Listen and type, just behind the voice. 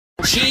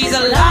She's a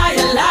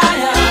liar,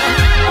 liar.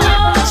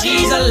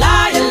 She's a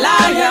liar,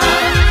 liar.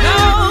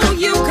 No,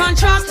 you can't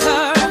trust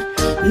her.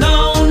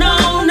 No,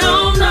 no,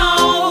 no,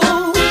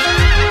 no.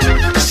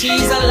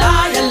 She's a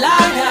liar,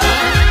 liar.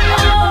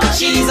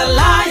 She's a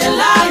liar,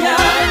 liar.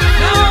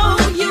 No,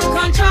 you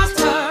can't trust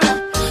her.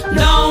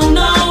 No,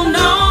 no,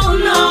 no,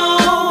 no.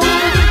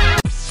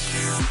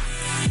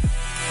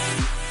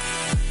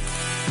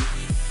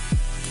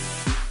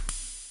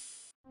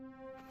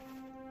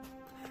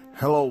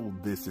 Hello,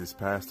 this is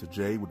Pastor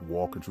Jay with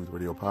Walk in Truth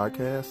Radio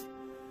Podcast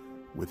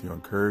with your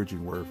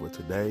encouraging word for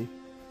today.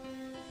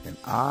 And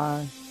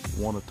I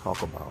want to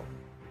talk about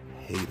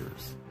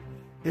haters.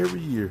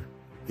 Every year,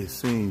 it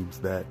seems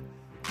that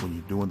when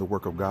you're doing the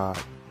work of God,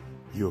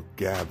 you'll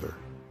gather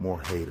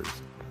more haters,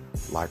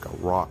 like a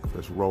rock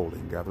that's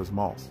rolling gathers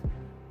moss.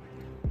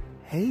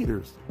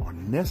 Haters are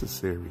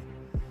necessary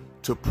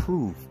to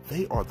prove,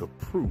 they are the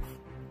proof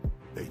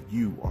that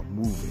you are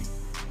moving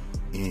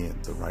in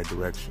the right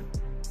direction.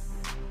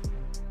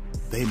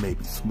 They may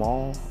be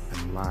small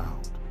and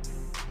loud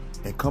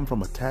and come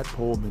from a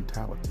tadpole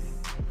mentality.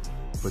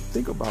 But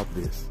think about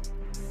this.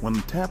 When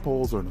the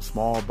tadpoles are in a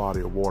small body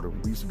of water, when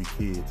we used to be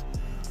kids,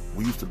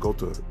 we used to go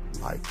to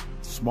like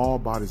small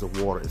bodies of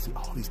water and see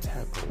all these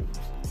tadpoles,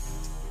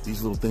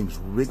 these little things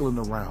wriggling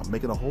around,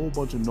 making a whole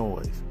bunch of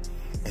noise.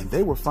 And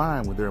they were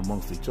fine when they're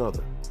amongst each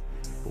other.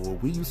 But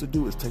what we used to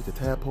do is take the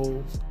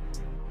tadpoles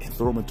and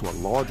throw them into a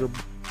larger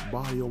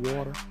body of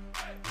water.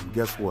 And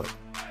guess what?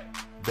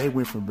 They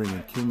went from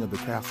bringing king of the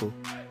castle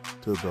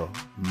to the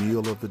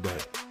meal of the day.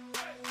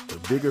 The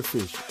bigger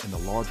fish in the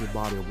larger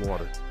body of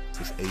water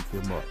just ate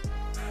them up.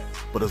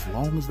 But as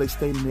long as they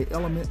stayed in their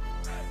element,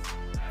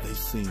 they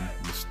seemed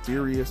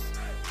mysterious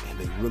and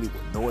they really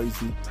were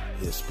noisy.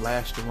 They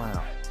splashed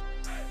around.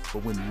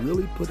 But when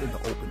really put in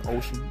the open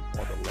ocean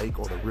or the lake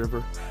or the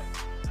river,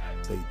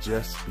 they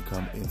just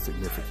become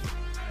insignificant.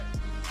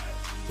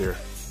 They're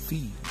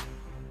feed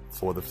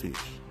for the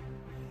fish.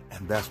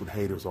 And that's what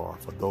haters are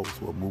for those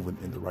who are moving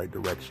in the right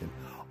direction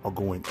or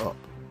going up.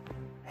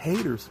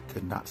 Haters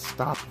cannot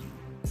stop you.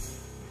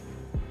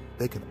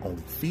 They can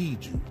only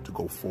feed you to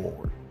go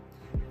forward.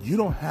 You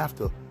don't have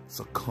to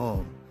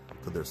succumb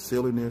to their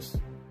silliness,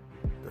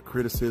 their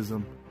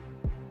criticism,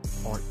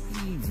 or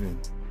even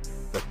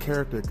the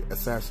character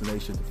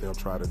assassination that they'll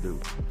try to do.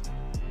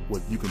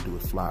 What you can do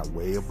is fly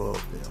way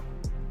above them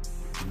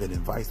and then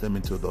invite them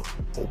into the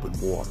open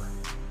water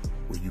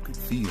where you can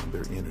feed on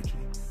their energy.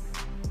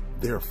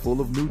 They're full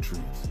of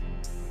nutrients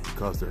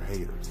because they're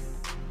haters.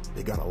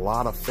 They got a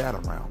lot of fat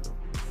around them,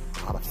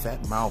 a lot of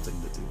fat mouthing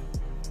to do,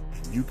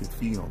 and you can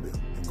feed on them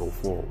and go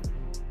forward.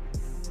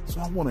 So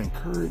I want to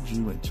encourage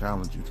you and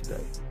challenge you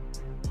today.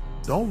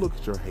 Don't look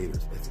at your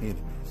haters as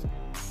enemies.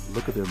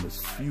 Look at them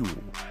as fuel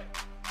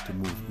to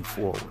move you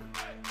forward.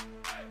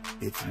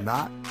 It's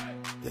not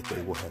that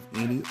they will have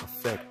any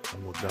effect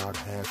on what God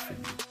has for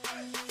you.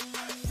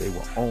 They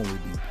will only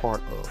be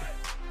part of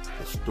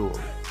the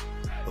story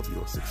of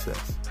your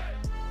success.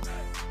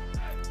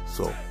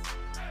 So,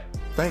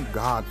 thank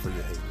God for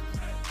your haters,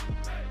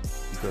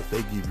 because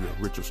they give you a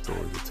richer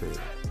story to tell.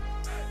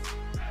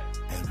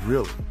 And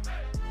really,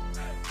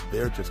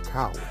 they're just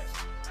cowards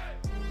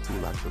who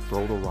like to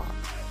throw the rock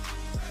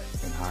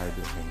and hide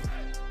their hand.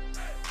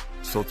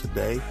 So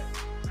today,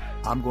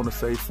 I'm going to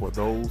say for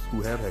those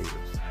who have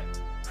haters,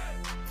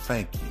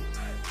 thank you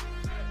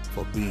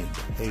for being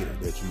the hater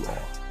that you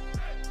are,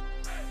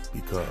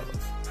 because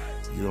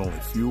you're only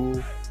fuel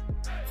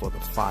for the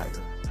fire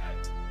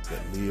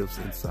that lives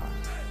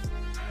inside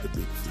the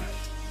big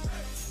fish,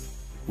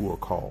 who are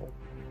called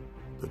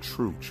the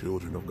true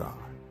children of God.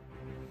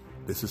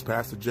 This is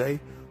Pastor Jay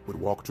with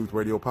Walk Truth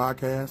Radio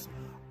Podcast.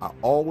 I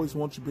always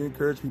want you to be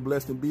encouraged, be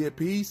blessed, and be at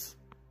peace.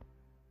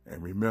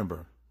 And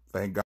remember,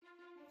 thank God.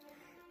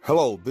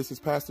 Hello, this is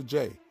Pastor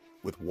Jay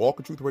with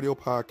Walk Truth Radio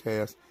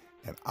Podcast,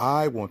 and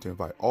I want to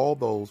invite all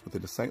those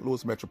within the St.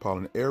 Louis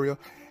metropolitan area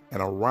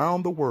and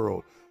around the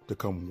world to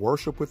come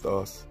worship with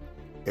us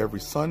every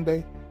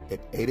Sunday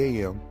at 8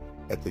 a.m.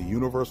 at the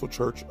Universal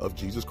Church of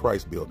Jesus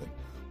Christ building,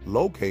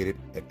 located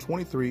at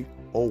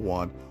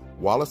 2301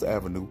 Wallace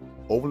Avenue,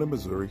 Overland,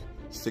 Missouri,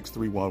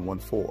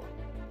 63114.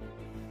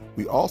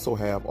 We also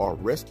have our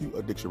Rescue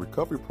Addiction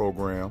Recovery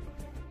Program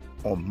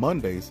on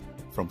Mondays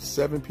from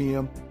 7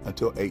 p.m.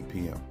 until 8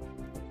 p.m.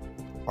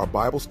 Our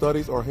Bible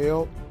studies are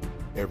held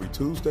every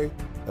Tuesday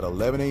at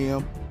 11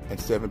 a.m. and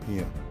 7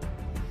 p.m.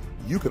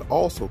 You can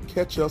also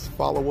catch us,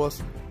 follow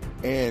us,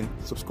 and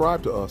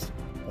subscribe to us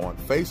on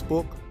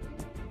Facebook,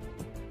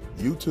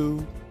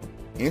 YouTube,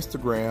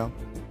 Instagram,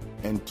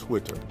 and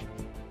Twitter.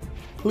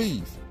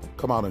 Please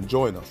come out and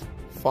join us.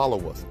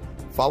 Follow us.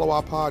 Follow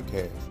our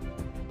podcast.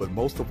 But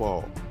most of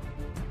all,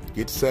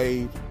 get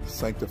saved,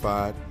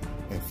 sanctified,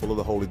 and full of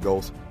the Holy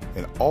Ghost.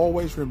 And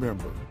always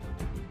remember,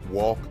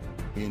 walk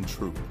in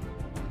truth.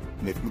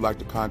 And if you'd like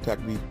to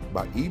contact me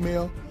by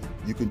email,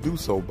 you can do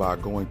so by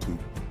going to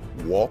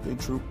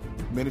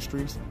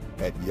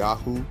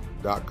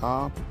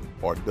walkintruthministries@yahoo.com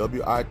or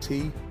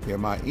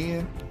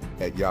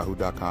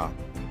WITMIN@yahoo.com.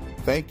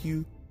 Thank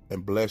you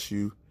and bless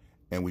you,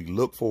 and we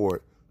look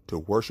forward to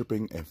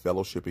worshiping and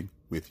fellowshipping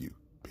with you.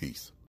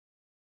 Peace.